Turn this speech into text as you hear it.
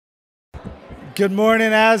Good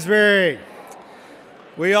morning, Asbury.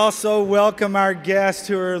 We also welcome our guests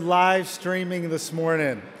who are live streaming this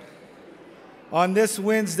morning. On this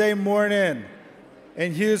Wednesday morning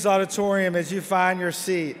in Hughes Auditorium, as you find your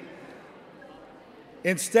seat,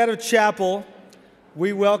 instead of chapel,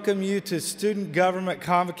 we welcome you to Student Government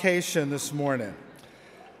Convocation this morning.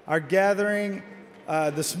 Our gathering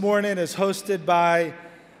this morning is hosted by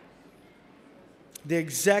the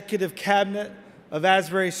Executive Cabinet of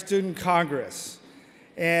Asbury Student Congress.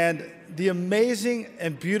 And the amazing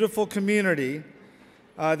and beautiful community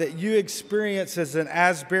that you experience as an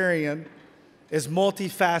Asburian is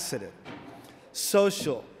multifaceted,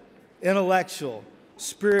 social, intellectual,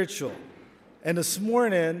 spiritual. And this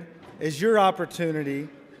morning is your opportunity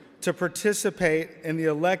to participate in the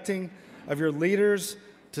electing of your leaders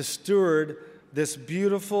to steward this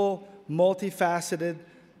beautiful, multifaceted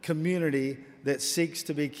community that seeks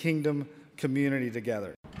to be kingdom community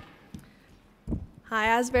together. Hi,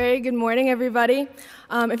 Asbury. Good morning, everybody.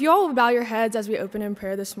 If you all will bow your heads as we open in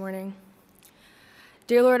prayer this morning.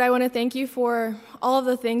 Dear Lord, I want to thank you for all of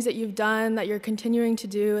the things that you've done, that you're continuing to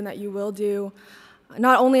do, and that you will do,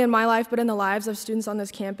 not only in my life, but in the lives of students on this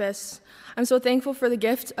campus. I'm so thankful for the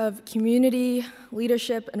gift of community,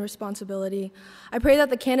 leadership, and responsibility. I pray that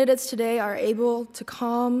the candidates today are able to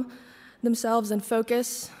calm themselves and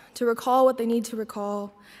focus, to recall what they need to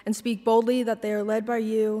recall, and speak boldly that they are led by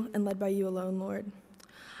you and led by you alone, Lord.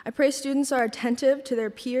 I pray students are attentive to their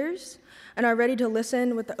peers and are ready to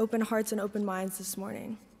listen with the open hearts and open minds this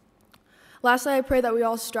morning. Lastly, I pray that we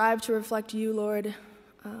all strive to reflect you, Lord,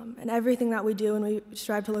 in everything that we do, and we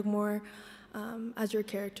strive to look more as your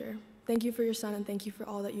character. Thank you for your Son, and thank you for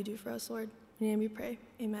all that you do for us, Lord. In your name we pray.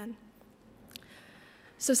 Amen.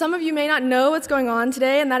 So some of you may not know what's going on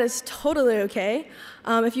today, and that is totally okay.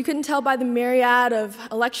 If you couldn't tell by the myriad of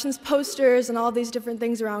elections posters and all these different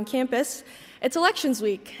things around campus, it's elections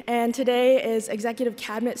week, and today is executive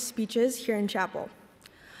cabinet speeches here in chapel.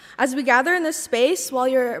 As we gather in this space, while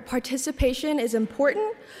your participation is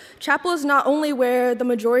important, chapel is not only where the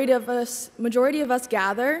majority of us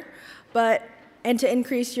gather, and to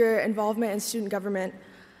increase your involvement in student government,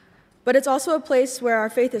 but it's also a place where our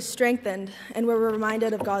faith is strengthened and where we're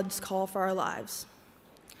reminded of God's call for our lives.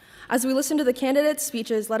 As we listen to the candidates'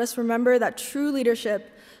 speeches, let us remember that true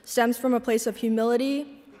leadership stems from a place of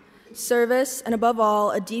humility, service, and above all,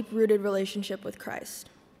 a deep-rooted relationship with Christ.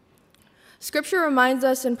 Scripture reminds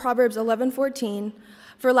us in Proverbs 11:14,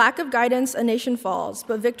 "For lack of guidance, a nation falls,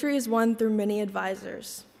 but victory is won through many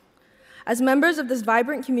advisors." As members of this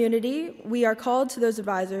vibrant community, we are called to those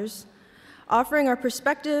advisors, offering our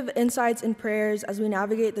perspective, insights, and prayers as we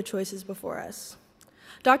navigate the choices before us.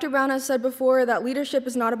 Dr. Brown has said before that leadership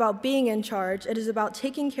is not about being in charge, it is about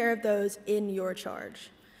taking care of those in your charge.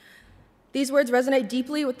 These words resonate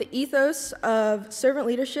deeply with the ethos of servant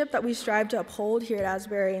leadership that we strive to uphold here at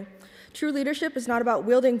Asbury. True leadership is not about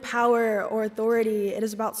wielding power or authority, it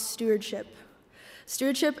is about stewardship.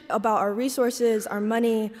 Stewardship about our resources, our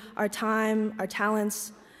money, our time, our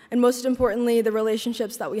talents, and most importantly, the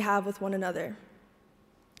relationships that we have with one another.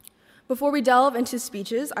 Before we delve into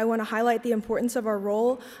speeches, I want to highlight the importance of our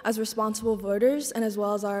role as responsible voters and as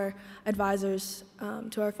well as our advisors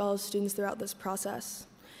to our fellow students throughout this process.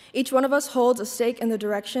 Each one of us holds a stake in the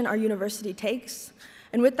direction our university takes,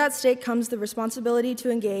 and with that stake comes the responsibility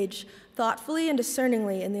to engage thoughtfully and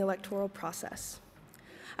discerningly in the electoral process.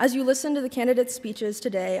 As you listen to the candidates' speeches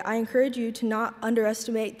today, I encourage you to not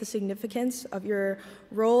underestimate the significance of your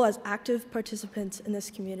role as active participants in this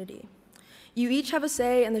community. You each have a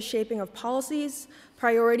say in the shaping of policies,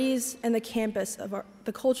 priorities, and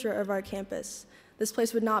the culture of our campus. This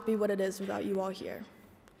place would not be what it is without you all here.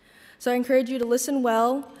 So I encourage you to listen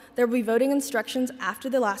well. There will be voting instructions after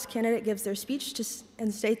the last candidate gives their speech,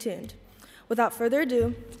 and stay tuned. Without further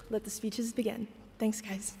ado, let the speeches begin. Thanks,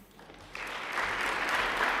 guys.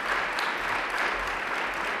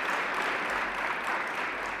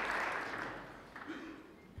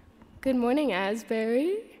 Good morning,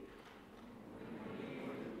 Asbury.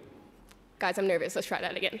 Guys, I'm nervous. Let's try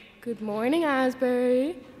that again. Good morning,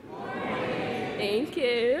 Asbury. Good morning. Thank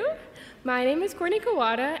you. My name is Courtney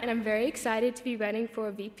Kawada, and I'm very excited to be running for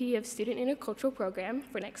a VP of Student Intercultural Program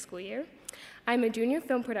for next school year. I'm a junior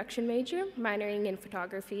film production major, minoring in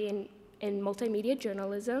photography and in multimedia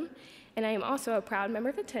journalism, and I am also a proud member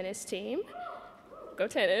of the tennis team. Go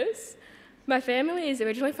tennis. My family is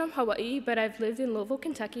originally from Hawaii, but I've lived in Louisville,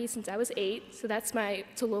 Kentucky since I was 8, so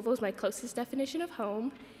Louisville is my closest definition of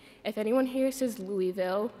home. If anyone here says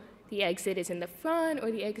Louisville, the exit is in the front or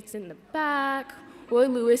the exit's in the back, or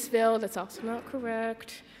Louisville, that's also not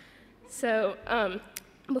correct. So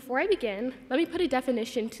Before I begin, let me put a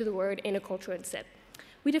definition to the word intercultural in SIP.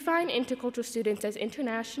 We define intercultural students as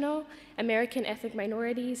international, American ethnic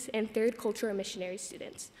minorities, and third culture or missionary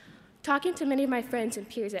students. Talking to many of my friends and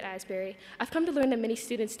peers at Asbury, I've come to learn that many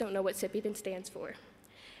students don't know what SIP even stands for.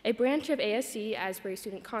 A branch of ASC, Asbury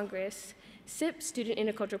Student Congress, SIP Student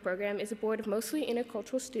Intercultural Program is a board of mostly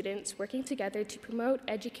intercultural students working together to promote,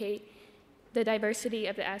 educate the diversity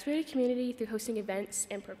of the Asbury community through hosting events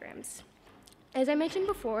and programs. As I mentioned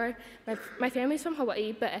before, my family's from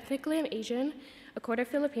Hawaii, but ethnically I'm Asian, a quarter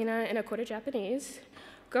Filipina and a quarter Japanese.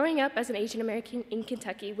 Growing up as an Asian American in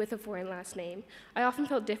Kentucky with a foreign last name, I often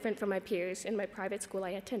felt different from my peers in my private school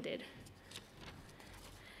I attended.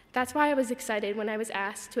 That's why I was excited when I was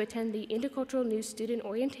asked to attend the Intercultural New Student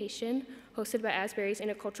Orientation hosted by Asbury's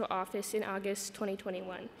Intercultural Office in August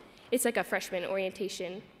 2021. It's like a freshman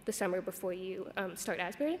orientation the summer before you start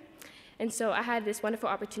Asbury. And so I had this wonderful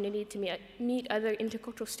opportunity to meet other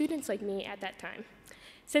intercultural students like me at that time.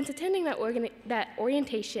 Since attending that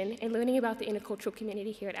orientation and learning about the intercultural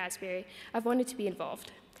community here at Asbury, I've wanted to be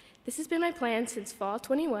involved. This has been my plan since fall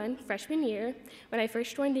 21, freshman year, when I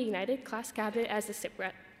first joined the United Class Cabinet as the SIP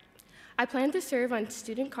rep. I plan to serve on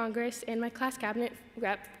Student Congress and my class cabinet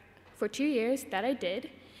rep for 2 years, that I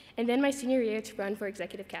did, and then my senior year to run for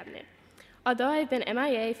executive cabinet. Although I've been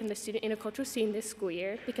MIA from the student intercultural scene this school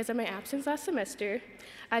year because of my absence last semester,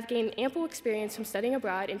 I've gained ample experience from studying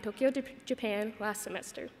abroad in Tokyo, Japan last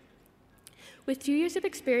semester. With 2 years of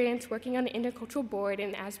experience working on the intercultural board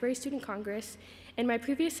in the Asbury Student Congress and my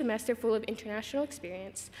previous semester full of international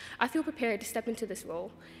experience, I feel prepared to step into this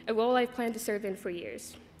role, a role I've planned to serve in for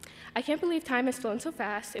years. I can't believe time has flown so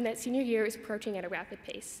fast and that senior year is approaching at a rapid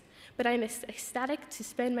pace. But I'm ecstatic to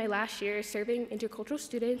spend my last year serving intercultural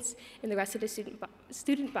students and the rest of the student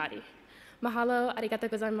body. Mahalo, arigatou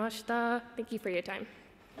gozaimashita. Thank you for your time.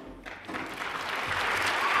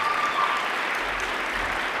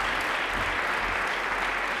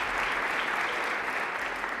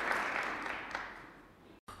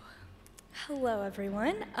 Hello,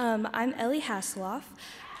 everyone. I'm Ellie Hasselhoff.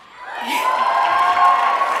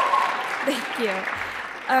 Thank you.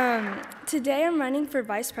 Today I'm running for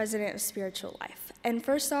Vice President of Spiritual Life. And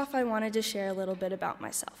first off, I wanted to share a little bit about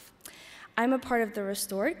myself. I'm a part of the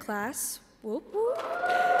restored class. Whoop, whoop.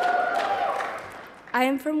 I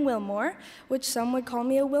am from Wilmore, which some would call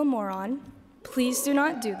me a Wilmoron. Please do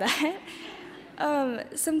not do that.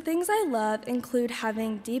 Some things I love include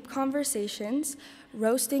having deep conversations,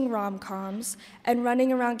 roasting rom-coms, and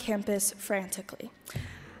running around campus frantically.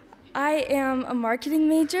 I am a marketing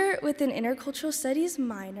major with an intercultural studies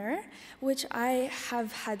minor, which I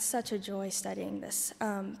have had such a joy studying this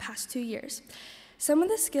past 2 years. Some of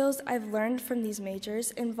the skills I've learned from these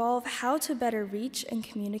majors involve how to better reach and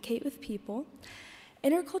communicate with people.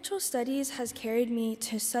 Intercultural studies has carried me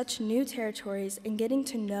to such new territories in getting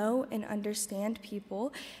to know and understand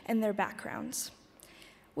people and their backgrounds,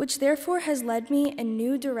 which therefore has led me in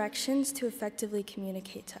new directions to effectively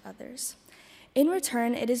communicate to others. In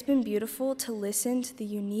return, it has been beautiful to listen to the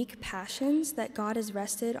unique passions that God has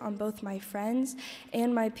rested on both my friends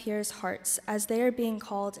and my peers' hearts as they are being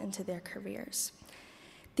called into their careers.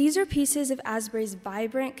 These are pieces of Asbury's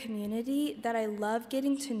vibrant community that I love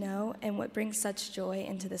getting to know and what brings such joy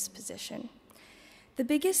into this position. The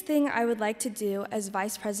biggest thing I would like to do as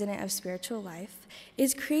Vice President of Spiritual Life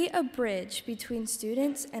is create a bridge between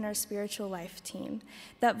students and our spiritual life team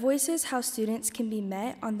that voices how students can be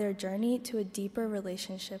met on their journey to a deeper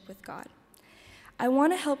relationship with God. I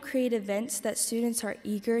want to help create events that students are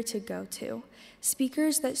eager to go to,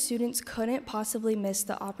 speakers that students couldn't possibly miss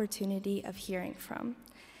the opportunity of hearing from,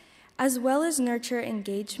 as well as nurture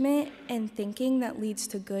engagement and thinking that leads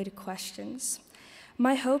to good questions.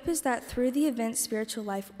 My hope is that through the events Spiritual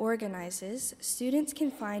Life organizes, students can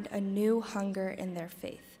find a new hunger in their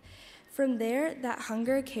faith. From there, that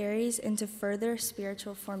hunger carries into further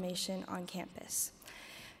spiritual formation on campus.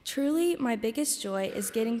 Truly, my biggest joy is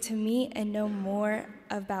getting to meet and know more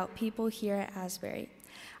about people here at Asbury.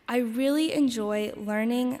 I really enjoy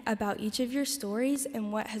learning about each of your stories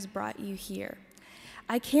and what has brought you here.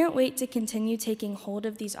 I can't wait to continue taking hold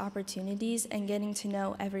of these opportunities and getting to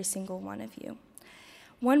know every single one of you.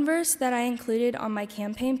 One verse that I included on my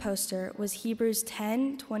campaign poster was Hebrews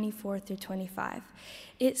 10:24-25.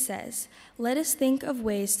 It says, "Let us think of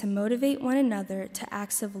ways to motivate one another to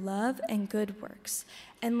acts of love and good works,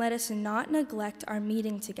 and let us not neglect our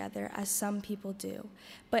meeting together as some people do,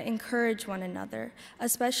 but encourage one another,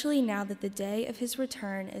 especially now that the day of his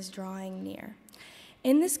return is drawing near."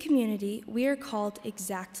 In this community, we are called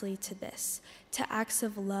exactly to this, to acts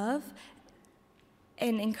of love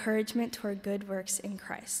and encouragement toward good works in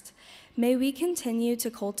Christ. May we continue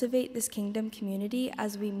to cultivate this kingdom community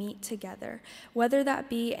as we meet together, whether that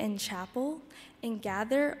be in chapel, in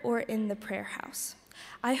gather, or in the prayer house.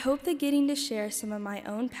 I hope that getting to share some of my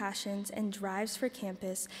own passions and drives for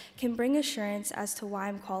campus can bring assurance as to why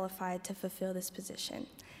I'm qualified to fulfill this position.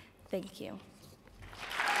 Thank you.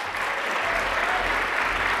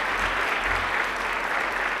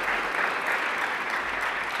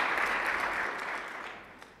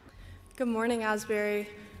 Good morning, Asbury.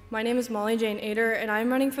 My name is Molly Jane Ader, and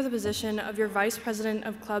I'm running for the position of your Vice President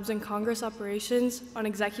of Clubs and Congress Operations on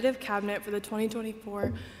Executive Cabinet for the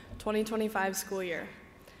 2024-2025 school year.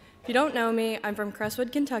 If you don't know me, I'm from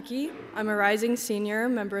Crestwood, Kentucky. I'm a rising senior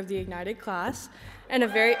member of the Ignited class and a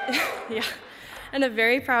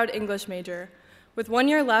very proud English major. With 1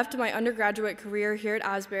 year left in my undergraduate career here at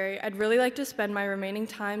Asbury, I'd really like to spend my remaining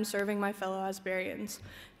time serving my fellow Asburyans,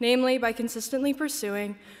 namely by consistently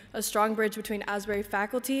pursuing a strong bridge between Asbury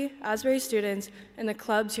faculty, Asbury students, and the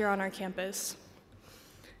clubs here on our campus.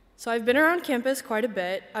 So I've been around campus quite a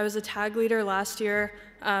bit. I was a tag leader last year,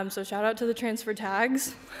 so shout out to the transfer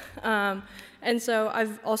tags. And so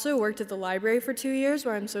I've also worked at the library for 2 years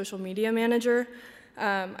where I'm social media manager.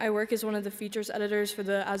 I work as one of the features editors for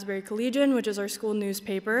the Asbury Collegian, which is our school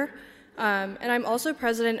newspaper. And I'm also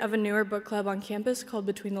president of a newer book club on campus called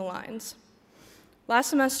Between the Lines.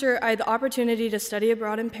 Last semester, I had the opportunity to study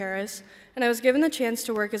abroad in Paris, and I was given the chance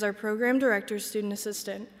to work as our program director's student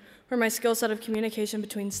assistant, where my skill set of communication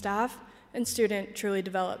between staff and student truly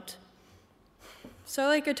developed. So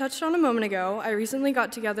like I touched on a moment ago, I recently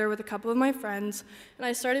got together with a couple of my friends, and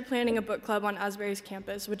I started planning a book club on Asbury's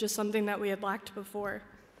campus, which is something that we had lacked before.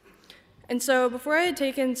 And so before I had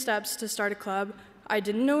taken steps to start a club, I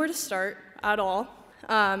didn't know where to start at all,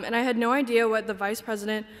 and I had no idea what the Vice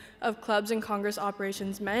President of Clubs and Congress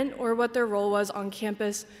Operations meant or what their role was on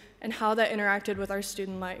campus and how that interacted with our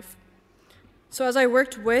student life. So as I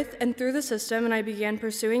worked with and through the system and I began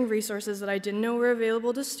pursuing resources that I didn't know were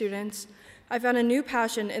available to students, I found a new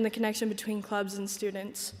passion in the connection between clubs and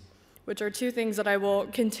students, which are two things that I will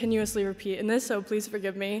continuously repeat in this, so please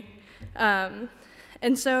forgive me. And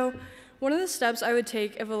so one of the steps I would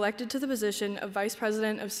take if elected to the position of Vice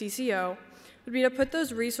President of CCO would be to put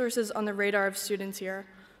those resources on the radar of students here,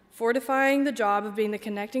 fortifying the job of being the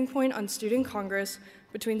connecting point on Student Congress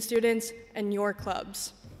between students and your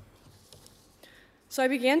clubs. So I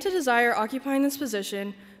began to desire occupying this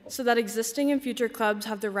position so that existing and future clubs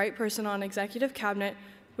have the right person on executive cabinet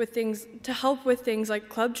to help with things like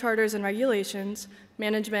club charters and regulations,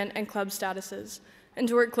 management, and club statuses, and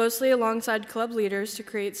to work closely alongside club leaders to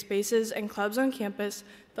create spaces and clubs on campus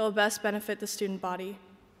that will best benefit the student body.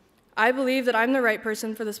 I believe that I'm the right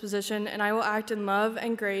person for this position, and I will act in love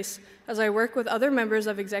and grace as I work with other members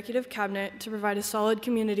of executive cabinet to provide a solid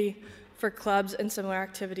community for clubs and similar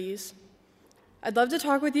activities. I'd love to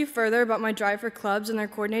talk with you further about my drive for clubs and their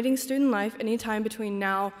coordinating student life anytime between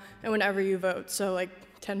now and whenever you vote, so like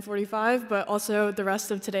 10:45, but also the rest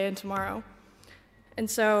of today and tomorrow. And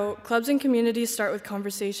so clubs and communities start with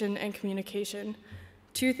conversation and communication,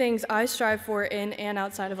 two things I strive for in and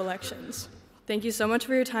outside of elections. Thank you so much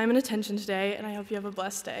for your time and attention today, and I hope you have a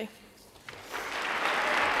blessed day.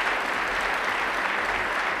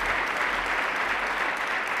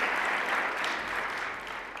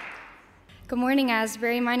 Good morning,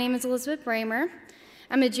 Asbury. My name is Elizabeth Bramer.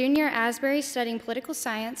 I'm a junior at Asbury studying political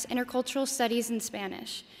science, intercultural studies, and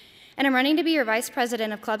Spanish. And I'm running to be your Vice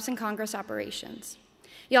President of Clubs and Congress Operations.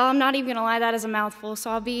 Y'all, I'm not even gonna lie, that is a mouthful,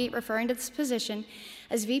 so I'll be referring to this position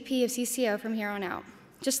as VP of CCO from here on out.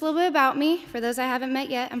 Just a little bit about me. For those I haven't met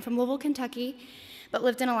yet, I'm from Louisville, Kentucky, but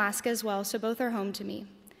lived in Alaska as well, so both are home to me.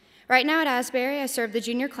 Right now at Asbury, I serve the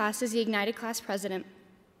junior class as the Ignited class president,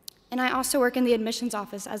 and I also work in the admissions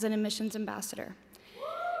office as an admissions ambassador.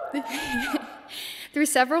 Through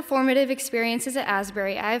several formative experiences at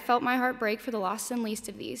Asbury, I have felt my heart break for the lost and least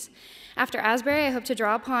of these. After Asbury, I hope to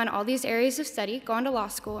draw upon all these areas of study, go on to law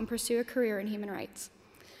school, and pursue a career in human rights.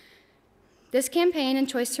 This campaign and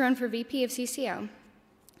choice to run for VP of CCO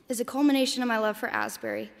is a culmination of my love for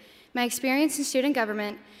Asbury, my experience in student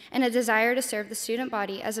government, and a desire to serve the student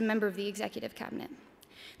body as a member of the executive cabinet.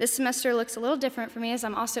 This semester looks a little different for me as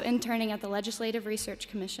I'm also interning at the Legislative Research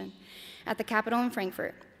Commission at the Capitol in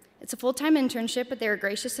Frankfurt. It's a full-time internship, but they were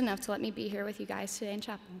gracious enough to let me be here with you guys today in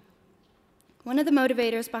chapel. One of the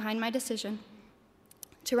motivators behind my decision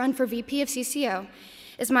to run for VP of CCO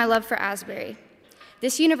is my love for Asbury.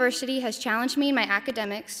 This university has challenged me in my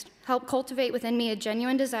academics, helped cultivate within me a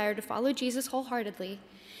genuine desire to follow Jesus wholeheartedly,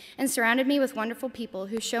 and surrounded me with wonderful people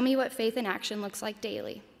who show me what faith in action looks like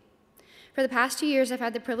daily. For the past 2 years, I've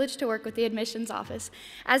had the privilege to work with the admissions office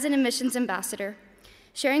as an admissions ambassador,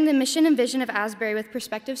 Sharing the mission and vision of Asbury with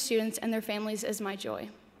prospective students and their families is my joy.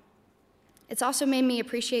 It's also made me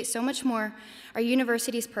appreciate so much more our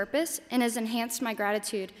university's purpose and has enhanced my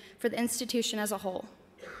gratitude for the institution as a whole.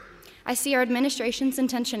 I see our administration's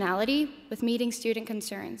intentionality with meeting student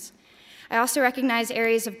concerns. I also recognize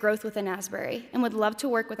areas of growth within Asbury and would love to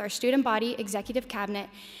work with our student body, executive cabinet,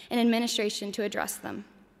 and administration to address them.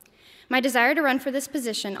 My desire to run for this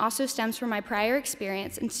position also stems from my prior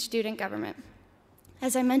experience in student government.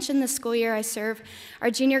 As I mentioned, this school year I serve our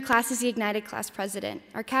junior class as the Ignited Class President.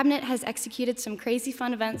 Our cabinet has executed some crazy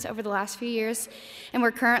fun events over the last few years, and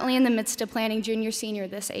we're currently in the midst of planning junior-senior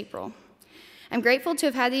this April. I'm grateful to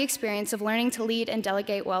have had the experience of learning to lead and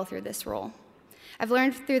delegate well through this role. I've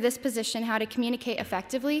learned through this position how to communicate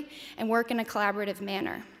effectively and work in a collaborative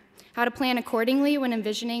manner, how to plan accordingly when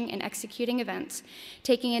envisioning and executing events,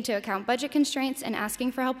 taking into account budget constraints and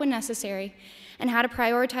asking for help when necessary, and how to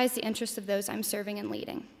prioritize the interests of those I'm serving and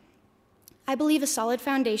leading. I believe a solid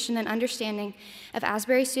foundation and understanding of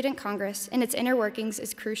Asbury Student Congress and its inner workings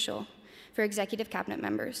is crucial for executive cabinet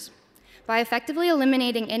members. By effectively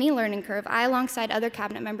eliminating any learning curve, I, alongside other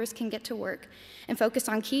cabinet members, can get to work and focus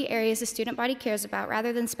on key areas the student body cares about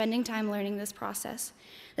rather than spending time learning this process.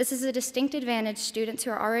 This is a distinct advantage students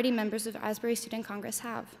who are already members of Asbury Student Congress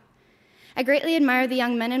have. I greatly admire the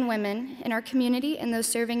young men and women in our community and those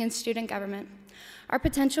serving in student government. Our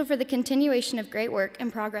potential for the continuation of great work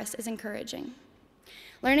and progress is encouraging.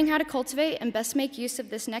 Learning how to cultivate and best make use of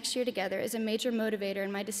this next year together is a major motivator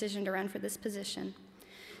in my decision to run for this position.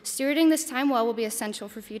 Stewarding this time well will be essential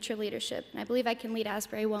for future leadership, and I believe I can lead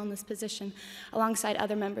Asbury well in this position alongside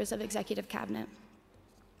other members of Executive Cabinet.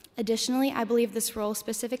 Additionally, I believe this role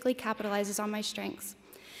specifically capitalizes on my strengths.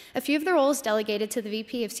 A few of the roles delegated to the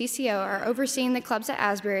VP of CCO are overseeing the clubs at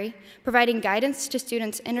Asbury, providing guidance to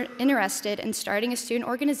students interested in starting a student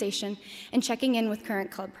organization, and checking in with current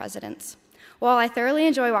club presidents. While I thoroughly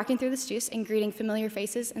enjoy walking through the STUS and greeting familiar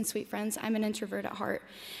faces and sweet friends, I'm an introvert at heart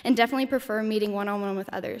and definitely prefer meeting one-on-one with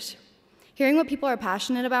others. Hearing what people are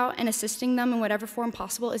passionate about and assisting them in whatever form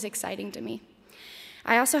possible is exciting to me.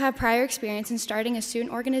 I also have prior experience in starting a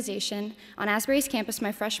student organization on Asbury's campus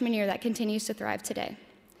my freshman year that continues to thrive today.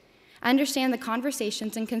 I understand the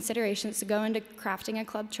conversations and considerations that go into crafting a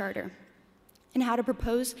club charter and how to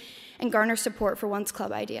propose and garner support for one's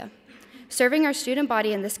club idea. Serving our student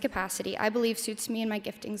body in this capacity, I believe, suits me and my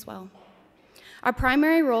giftings well. Our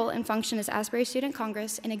primary role and function as Asbury Student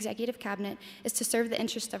Congress and Executive Cabinet is to serve the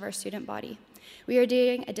interests of our student body. We are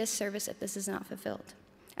doing a disservice if this is not fulfilled.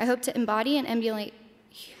 I hope to embody and emulate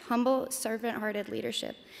humble, servant-hearted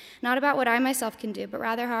leadership, not about what I myself can do, but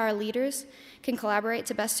rather how our leaders can collaborate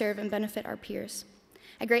to best serve and benefit our peers.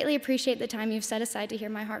 I greatly appreciate the time you've set aside to hear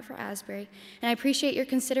my heart for Asbury, and I appreciate your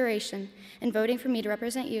consideration in voting for me to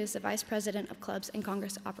represent you as the Vice President of Clubs and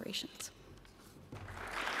Congress Operations.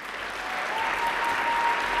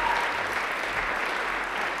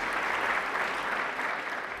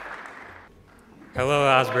 Hello,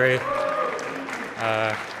 Asbury.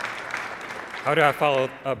 How do I follow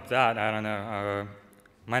up that? I don't know.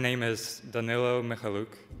 My name is Danilo Michaluk.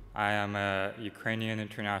 I am a Ukrainian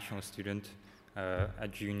international student, a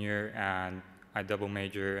junior, and I double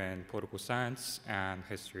major in political science and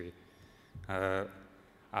history. I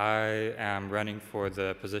am running for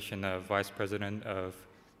the position of Vice President of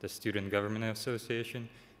the Student Government Association,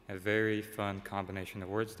 a very fun combination of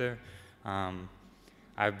words there.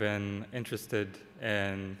 I've been interested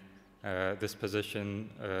in this position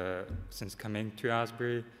since coming to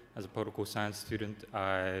Asbury. As a political science student,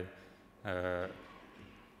 I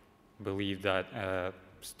believe that a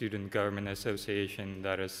student government association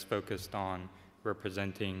that is focused on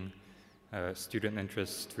representing student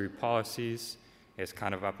interests through policies is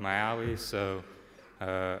kind of up my alley. So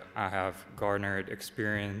I have garnered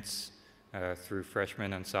experience through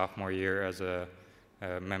freshman and sophomore year as a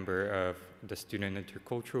member of the Student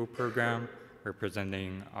Intercultural Program,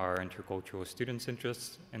 representing our intercultural students'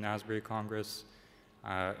 interests in Asbury Congress.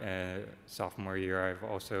 Sophomore year, I've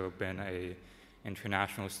also been an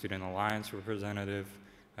International Student Alliance representative,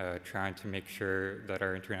 trying to make sure that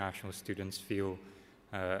our international students feel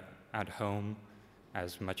at home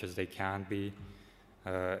as much as they can be.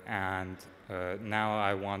 Now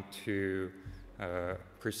I want to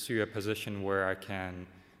pursue a position where I can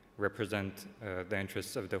represent the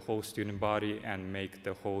interests of the whole student body and make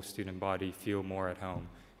the whole student body feel more at home,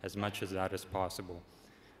 as much as that is possible.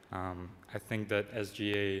 I think that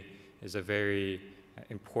SGA is a very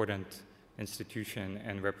important institution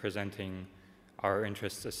in representing our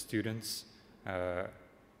interests as students.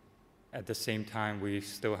 At the same time, we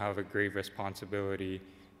still have a great responsibility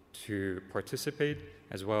to participate,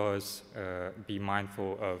 as well as be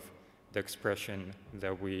mindful of the expression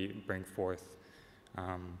that we bring forth.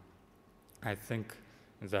 I think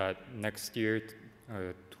that next year,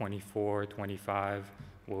 24, 25,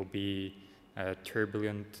 will be a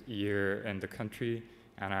turbulent year in the country,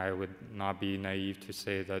 and I would not be naive to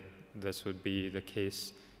say that this would be the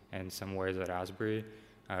case in some ways at Asbury.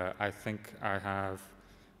 I think I have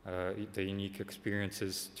the unique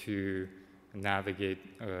experiences to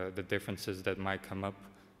navigate the differences that might come up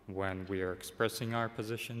when we are expressing our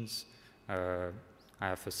positions. I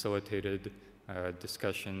have facilitated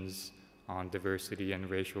discussions on diversity and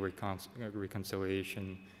racial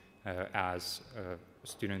reconciliation as a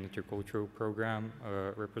student intercultural program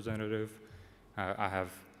representative. I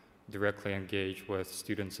have directly engaged with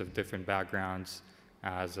students of different backgrounds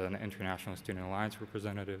as an International Student Alliance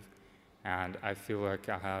representative, and I feel like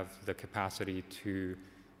I have the capacity to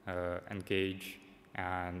engage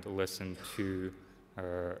and listen to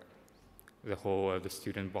the whole of the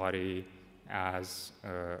student body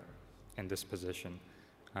in this position.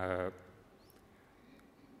 The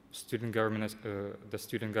Student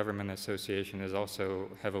Government Association is also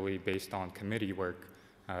heavily based on committee work.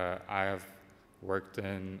 I have worked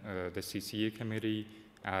in the CCE committee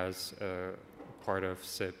as part of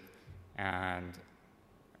SIP, and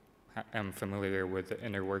am familiar with the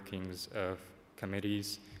inner workings of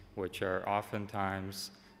committees, which are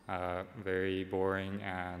oftentimes very boring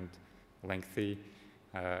and lengthy,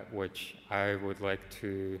 which I would like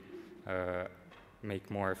to make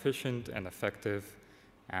more efficient and effective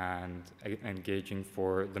and engaging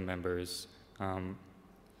for the members.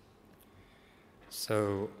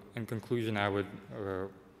 So in conclusion, I would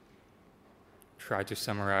try to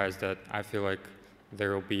summarize that I feel like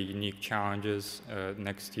there will be unique challenges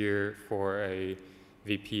next year for a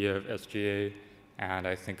VP of SGA, and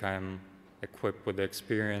I think I'm equipped with the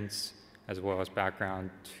experience as well as background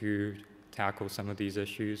to tackle some of these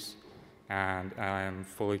issues, and I am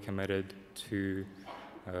fully committed to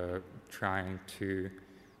trying to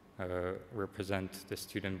represent the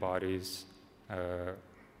student body's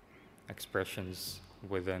expressions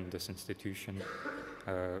within this institution.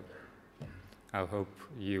 I hope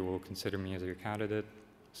you will consider me as your candidate.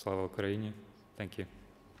 Slava Ukraini. Thank you.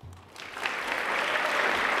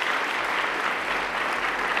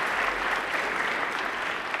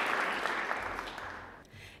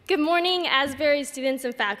 Good morning, Asbury students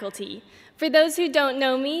and faculty. For those who don't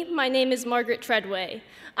know me, my name is Margaret Treadway.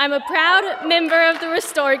 I'm a proud member of the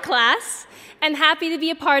Restored class and happy to be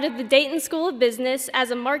a part of the Dayton School of Business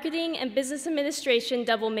as a marketing and business administration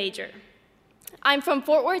double major. I'm from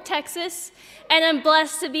Fort Worth, Texas, and I'm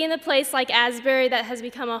blessed to be in a place like Asbury that has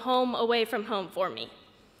become a home away from home for me.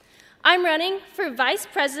 I'm running for Vice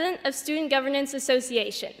President of Student Governance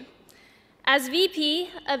Association. As VP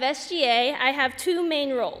of SGA, I have two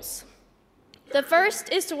main roles. The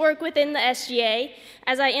first is to work within the SGA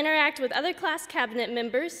as I interact with other class cabinet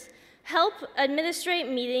members, help administrate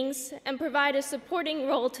meetings, and provide a supporting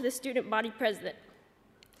role to the student body president.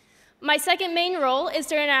 My second main role is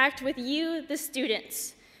to interact with you, the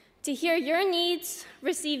students, to hear your needs,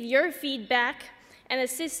 receive your feedback, and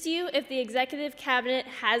assist you if the executive cabinet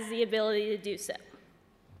has the ability to do so.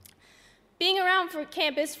 Being around for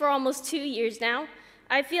campus for almost 2 years now,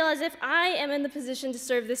 I feel as if I am in the position to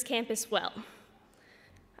serve this campus well.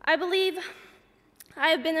 I believe I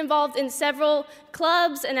have been involved in several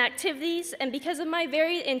clubs and activities, and because of my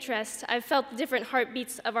varied interests, I've felt the different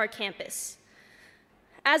heartbeats of our campus.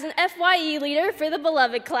 As an FYE leader for the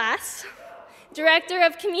beloved class, Director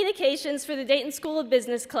of Communications for the Dayton School of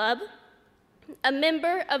Business Club, a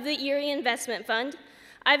member of the Erie Investment Fund,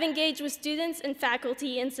 I've engaged with students and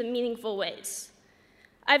faculty in some meaningful ways.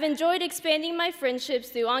 I've enjoyed expanding my friendships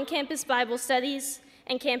through on-campus Bible studies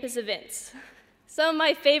and campus events. Some of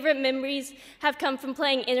my favorite memories have come from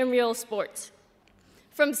playing intramural sports,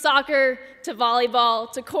 from soccer to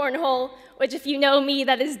volleyball to cornhole, which if you know me,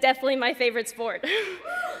 that is definitely my favorite sport.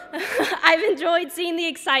 I've enjoyed seeing the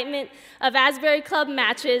excitement of Asbury Club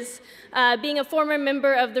matches, being a former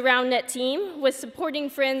member of the round net team with supporting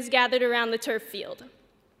friends gathered around the turf field.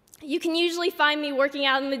 You can usually find me working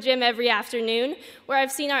out in the gym every afternoon, where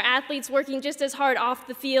I've seen our athletes working just as hard off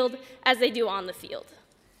the field as they do on the field.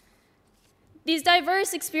 These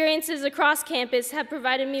diverse experiences across campus have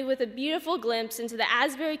provided me with a beautiful glimpse into the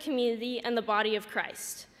Asbury community and the body of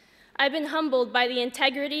Christ. I've been humbled by the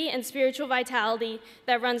integrity and spiritual vitality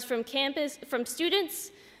that runs from campus, from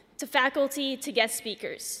students to faculty to guest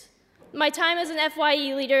speakers. My time as an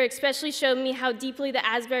FYE leader especially showed me how deeply the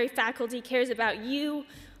Asbury faculty cares about you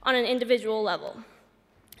on an individual level.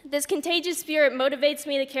 This contagious spirit motivates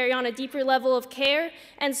me to carry on a deeper level of care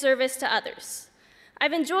and service to others.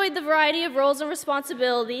 I've enjoyed the variety of roles and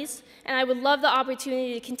responsibilities, and I would love the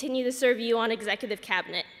opportunity to continue to serve you on Executive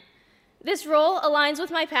Cabinet. This role aligns with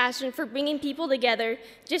my passion for bringing people together,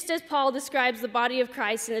 just as Paul describes the body of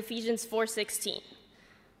Christ in Ephesians 4:16.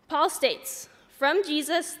 Paul states, "From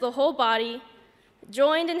Jesus, the whole body,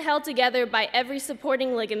 joined and held together by every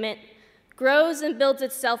supporting ligament, grows and builds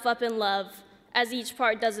itself up in love as each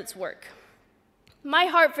part does its work." My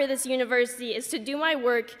heart for this university is to do my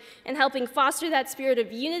work in helping foster that spirit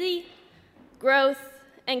of unity, growth,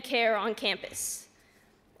 and care on campus.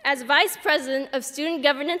 As Vice President of Student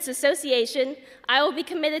Governance Association, I will be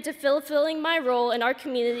committed to fulfilling my role in our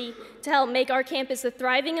community to help make our campus a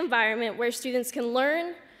thriving environment where students can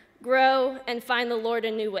learn, grow, and find the Lord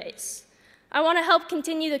in new ways. I want to help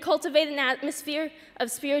continue to cultivate an atmosphere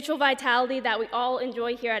of spiritual vitality that we all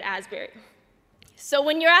enjoy here at Asbury. So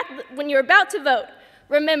when you're about to vote,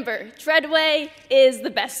 remember, Treadway is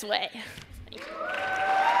the best way. Thank you.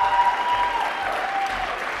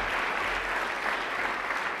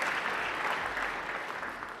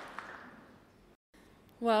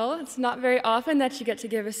 Well, it's not very often that you get to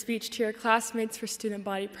give a speech to your classmates for student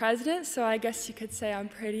body president, so I guess you could say I'm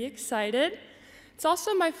pretty excited. It's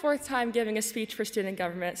also my 4th time giving a speech for student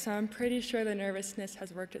government, so I'm pretty sure the nervousness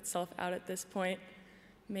has worked itself out at this point.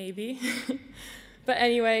 Maybe. But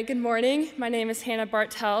anyway, good morning. My name is Hannah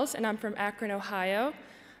Bartels, and I'm from Akron, Ohio.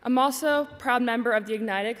 I'm also a proud member of the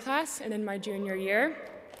Ignited class and in my junior year,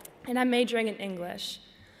 and I'm majoring in English.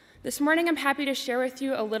 This morning, I'm happy to share with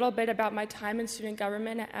you a little bit about my time in student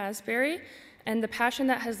government at Asbury and the passion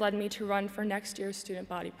that has led me to run for next year's student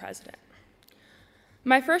body president.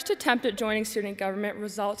 My first attempt at joining student government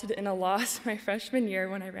resulted in a loss my freshman year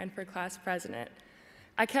when I ran for class president.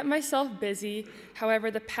 I kept myself busy,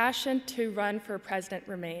 however, the passion to run for president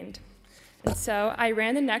remained. And so I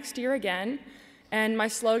ran the next year again, and my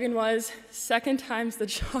slogan was, "Second time's the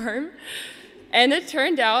charm," and it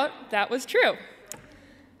turned out that was true.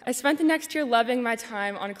 I spent the next year loving my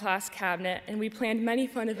time on class cabinet, and we planned many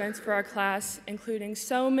fun events for our class, including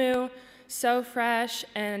SOMU, SoFresh,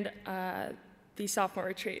 and the sophomore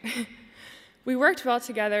retreat. We worked well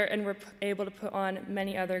together and were able to put on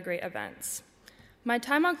many other great events. My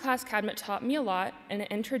time on class cabinet taught me a lot, and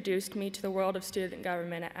it introduced me to the world of student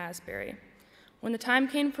government at Asbury. When the time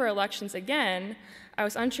came for elections again, I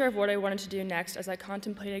was unsure of what I wanted to do next as I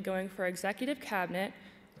contemplated going for executive cabinet,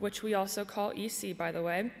 which we also call EC, by the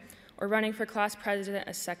way, or running for class president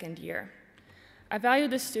a second year. I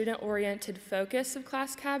valued the student-oriented focus of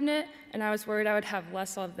class cabinet, and I was worried I would have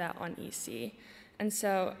less of that on EC. And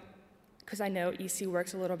so, because I know EC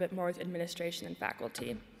works a little bit more with administration and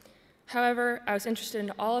faculty. However, I was interested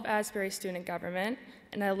in all of Asbury's student government,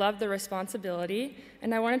 and I loved the responsibility,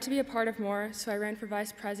 and I wanted to be a part of more, so I ran for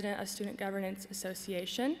vice president of Student Governance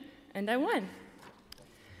Association, and I won.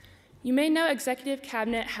 You may know Executive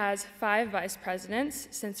Cabinet has 5 vice presidents,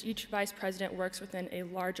 since each vice president works within a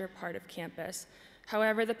larger part of campus.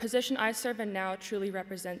 However, the position I serve in now truly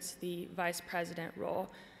represents the vice president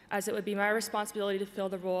role, as it would be my responsibility to fill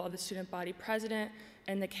the role of the student body president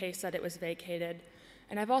in the case that it was vacated.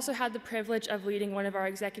 And I've also had the privilege of leading one of our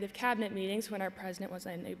executive cabinet meetings when our president was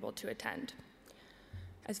unable to attend.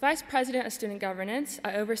 As vice president of student governance,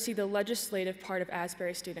 I oversee the legislative part of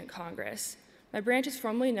Asbury Student Congress. My branch is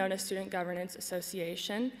formally known as Student Governance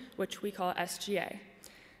Association, which we call SGA.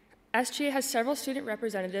 SGA has several student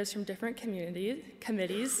representatives from different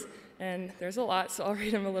committees, and there's a lot, so I'll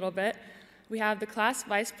read them a little bit. We have the class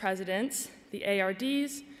vice presidents, the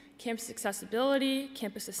ARDs, campus accessibility,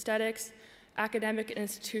 campus aesthetics, academic and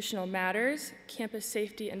institutional matters, campus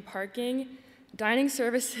safety and parking, dining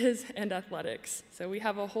services, and athletics. So we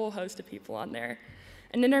have a whole host of people on there.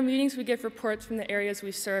 And in our meetings, we give reports from the areas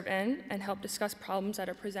we serve in and help discuss problems that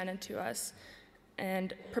are presented to us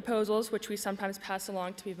and proposals which we sometimes pass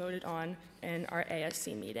along to be voted on in our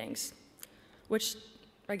ASC meetings, which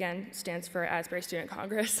again stands for Asbury Student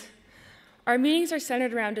Congress. Our meetings are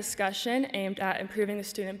centered around discussion aimed at improving the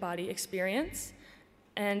student body experience.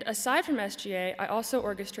 And aside from SGA, I also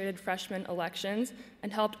orchestrated freshman elections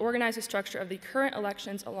and helped organize the structure of the current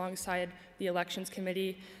elections alongside the elections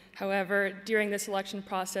committee. However, during this election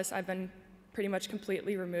process, I've been pretty much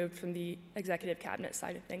completely removed from the executive cabinet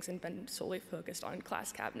side of things and been solely focused on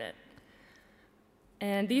class cabinet.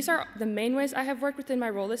 And these are the main ways I have worked within my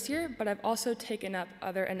role this year, but I've also taken up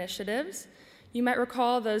other initiatives. You might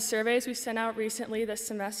recall those surveys we sent out recently this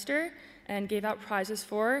semester and gave out prizes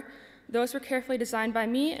for. Those were carefully designed by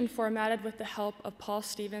me and formatted with the help of Paul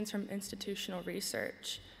Stevens from Institutional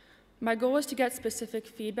Research. My goal was to get specific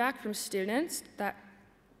feedback from students that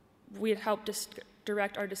would help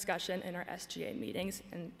direct our discussion in our SGA meetings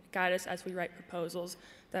and guide us as we write proposals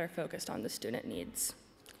that are focused on the student needs.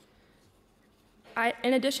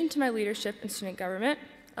 In addition to my leadership in student government,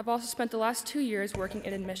 I've also spent the last 2 years working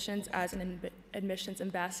in admissions as an admissions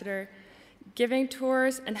ambassador. Giving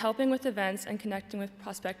tours and helping with events and connecting with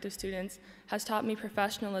prospective students has taught me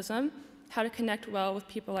professionalism, how to connect well with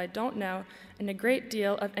people I don't know, and a great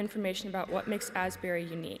deal of information about what makes Asbury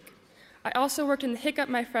unique. I also worked in the Hiccup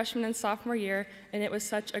my freshman and sophomore year, and it was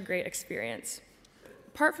such a great experience.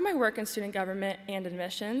 Apart from my work in student government and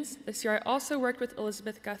admissions, this year I also worked with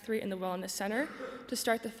Elizabeth Guthrie in the Wellness Center to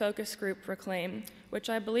start the focus group Reclaim, which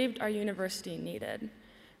I believed our university needed.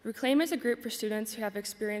 Reclaim is a group for students who have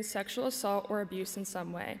experienced sexual assault or abuse in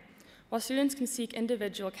some way. While students can seek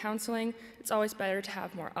individual counseling, it's always better to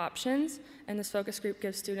have more options, and this focus group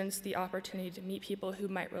gives students the opportunity to meet people who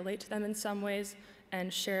might relate to them in some ways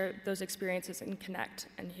and share those experiences and connect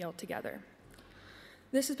and heal together.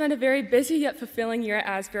 This has been a very busy yet fulfilling year at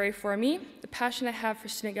Asbury for me. The passion I have for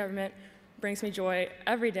student government brings me joy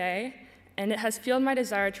every day, and it has fueled my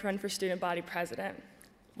desire to run for student body president.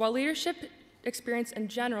 While leadership experience in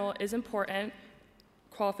general is important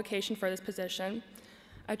qualification for this position,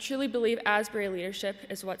 I truly believe Asbury leadership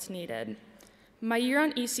is what's needed. My year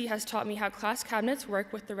on EC has taught me how class cabinets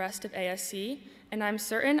work with the rest of ASC, and I'm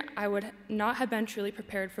certain I would not have been truly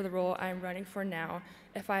prepared for the role I am running for now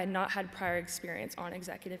if I had not had prior experience on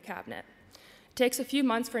executive cabinet. It takes a few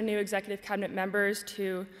months for new executive cabinet members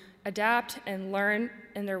to adapt and learn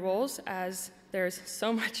in their roles, as there's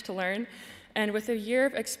so much to learn. And with a year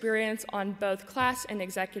of experience on both class and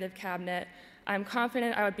executive cabinet, I'm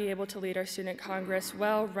confident I would be able to lead our student congress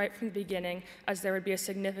well right from the beginning, as there would be a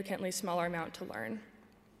significantly smaller amount to learn.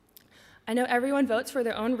 I know everyone votes for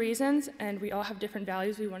their own reasons, and we all have different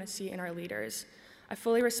values we want to see in our leaders. I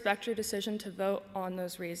fully respect your decision to vote on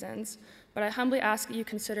those reasons, but I humbly ask that you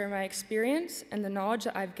consider my experience and the knowledge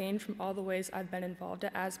that I've gained from all the ways I've been involved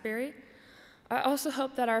at Asbury. I also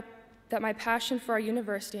hope that my passion for our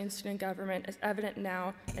university and student government is evident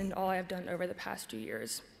now in all I have done over the past 2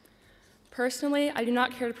 years. Personally, I do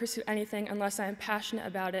not care to pursue anything unless I am passionate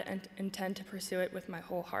about it and intend to pursue it with my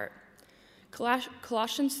whole heart.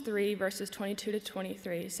 Colossians 3, verses 22 to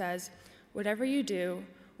 23 says, "Whatever you do,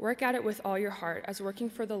 work at it with all your heart, as working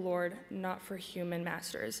for the Lord, not for human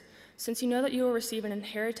masters, since you know that you will receive an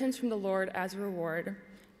inheritance from the Lord as a reward.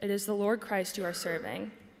 It is the Lord Christ you are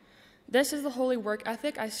serving." This is the holy work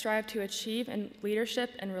ethic I strive to achieve in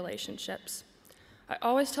leadership and relationships. I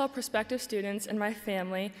always tell prospective students and my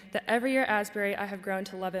family that every year at Asbury I have grown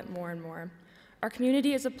to love it more and more. Our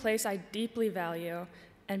community is a place I deeply value,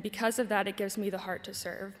 and because of that, it gives me the heart to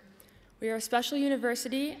serve. We are a special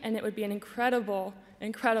university, and it would be an incredible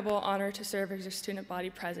honor to serve as your student body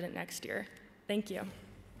president next year. Thank you.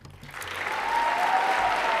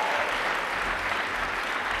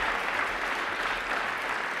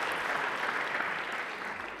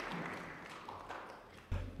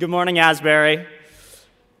 Good morning, Asbury.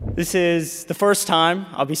 This is the first time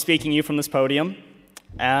I'll be speaking to you from this podium,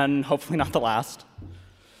 and hopefully not the last.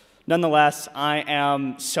 Nonetheless, I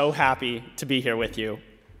am so happy to be here with you.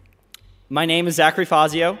 My name is Zachary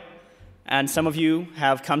Fazio, and some of you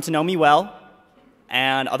have come to know me well,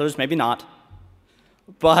 and others maybe not.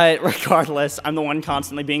 But regardless, I'm the one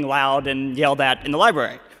constantly being loud and yelled at in the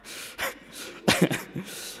library.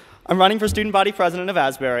 I'm running for student body president of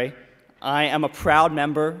Asbury. I am a proud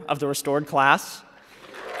member of the restored class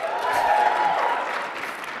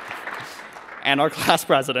and our class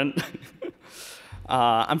president.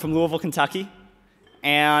 I'm from Louisville, Kentucky,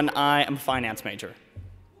 and I am a finance major.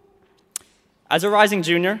 As a rising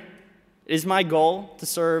junior, it is my goal to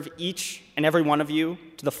serve each and every one of you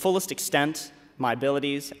to the fullest extent of my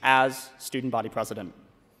abilities as student body president.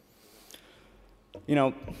 You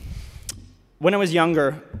know, when I was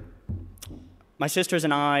younger, my sisters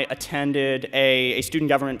and I attended a student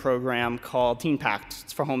government program called Teen Pact.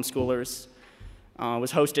 It's for homeschoolers. It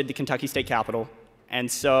was hosted at the Kentucky State Capitol. And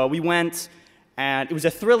so we went, and it was a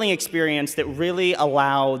thrilling experience that really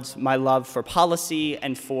allowed my love for policy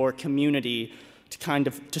and for community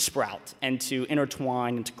to sprout and to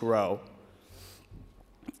intertwine and to grow.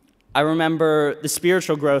 I remember the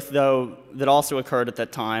spiritual growth, though, that also occurred at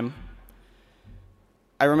that time.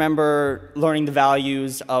 I remember learning the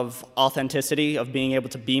values of authenticity, of being able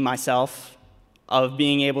to be myself, of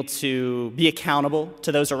being able to be accountable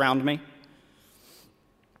to those around me.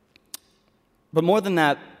 But more than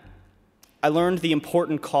that, I learned the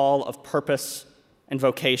important call of purpose and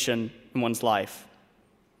vocation in one's life.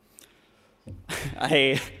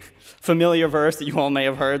 A familiar verse that you all may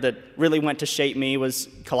have heard that really went to shape me was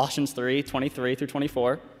Colossians 3, 23 through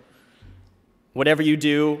 24. Whatever you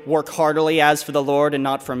do, work heartily as for the Lord and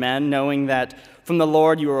not for men, knowing that from the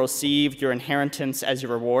Lord you will receive your inheritance as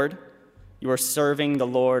your reward. You are serving the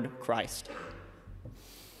Lord Christ.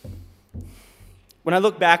 When I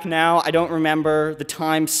look back now, I don't remember the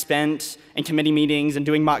time spent in committee meetings and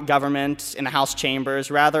doing mock government in the House chambers.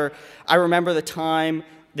 Rather, I remember the time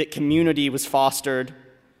that community was fostered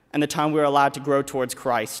and the time we were allowed to grow towards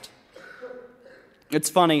Christ. It's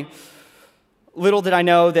funny. Little did I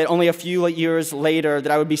know that only a few years later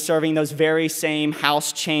that I would be serving those very same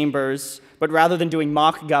House chambers, but rather than doing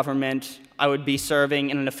mock government, I would be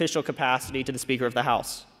serving in an official capacity to the Speaker of the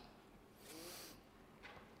House.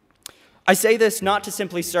 I say this not to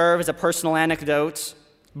simply serve as a personal anecdote,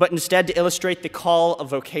 but instead to illustrate the call of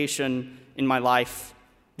vocation in my life,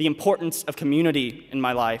 the importance of community in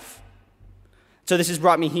my life. So this has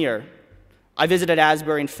brought me here. I visited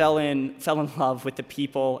Asbury and fell in love with the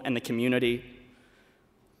people and the community.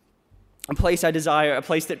 A place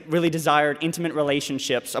that really desired intimate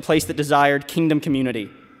relationships, a place that desired kingdom community.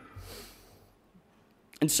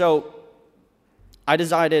 And so I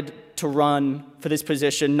decided to run for this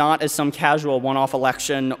position not as some casual one-off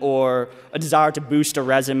election or a desire to boost a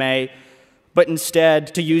resume, but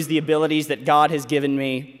instead to use the abilities that God has given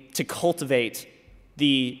me to cultivate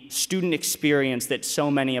the student experience that so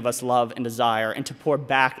many of us love and desire, and to pour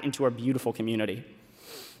back into our beautiful community.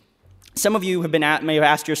 Some of you may have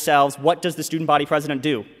asked yourselves, what does the student body president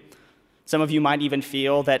do? Some of you might even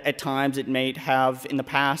feel that at times it may have in the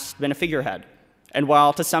past been a figurehead. And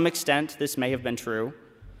while to some extent this may have been true,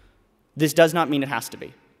 this does not mean it has to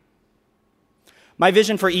be. My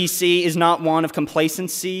vision for EC is not one of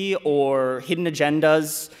complacency or hidden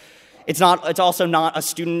agendas. It's also not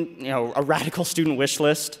a radical student wish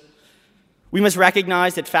list. We must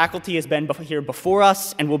recognize that faculty has been here before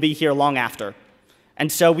us and will be here long after.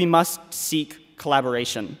 And so we must seek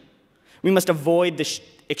collaboration. We must avoid the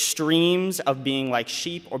extremes of being like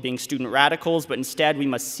sheep or being student radicals, but instead we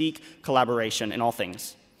must seek collaboration in all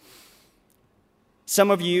things. Some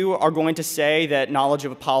of you are going to say that knowledge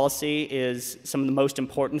of a policy is some of the most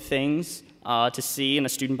important things to see in a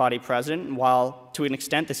student body president. While to an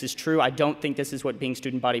extent this is true, I don't think this is what being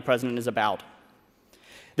student body president is about.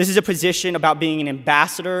 This is a position about being an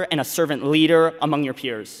ambassador and a servant leader among your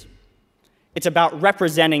peers. It's about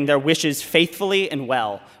representing their wishes faithfully and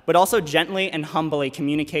well, but also gently and humbly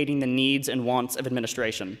communicating the needs and wants of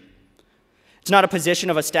administration. It's not a position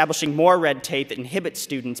of establishing more red tape that inhibits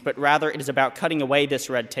students, but rather it is about cutting away this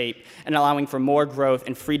red tape and allowing for more growth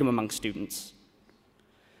and freedom among students.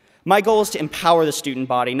 My goal is to empower the student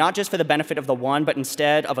body, not just for the benefit of the one, but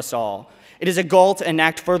instead of us all. It is a goal to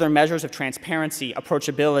enact further measures of transparency,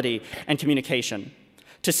 approachability, and communication,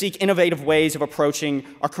 to seek innovative ways of approaching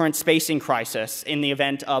our current spacing crisis in the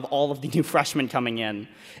event of all of the new freshmen coming in.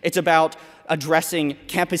 It's about addressing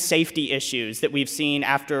campus safety issues that we've seen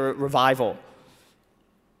after revival.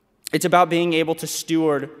 It's about being able to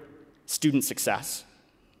steward student success.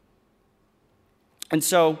 And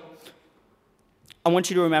so I want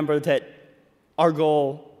you to remember that our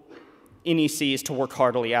goal in EC is to work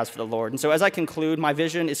heartily as for the Lord. And so as I conclude, my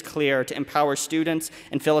vision is clear: to empower students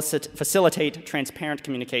and facilitate transparent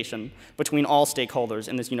communication between all stakeholders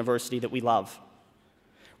in this university that we love.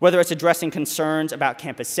 Whether it's addressing concerns about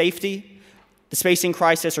campus safety, the spacing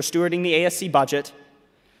crisis, or stewarding the ASC budget,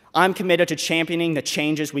 I'm committed to championing the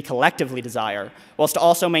changes we collectively desire, whilst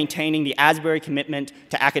also maintaining the Asbury commitment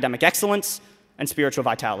to academic excellence and spiritual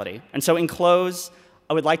vitality. And so in close,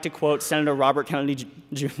 I would like to quote Senator Robert Kennedy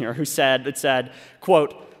Jr., who said,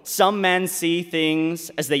 quote, "Some men see things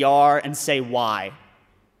as they are and say, why?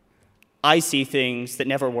 I see things that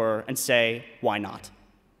never were and say, why not?"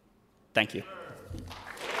 Thank you.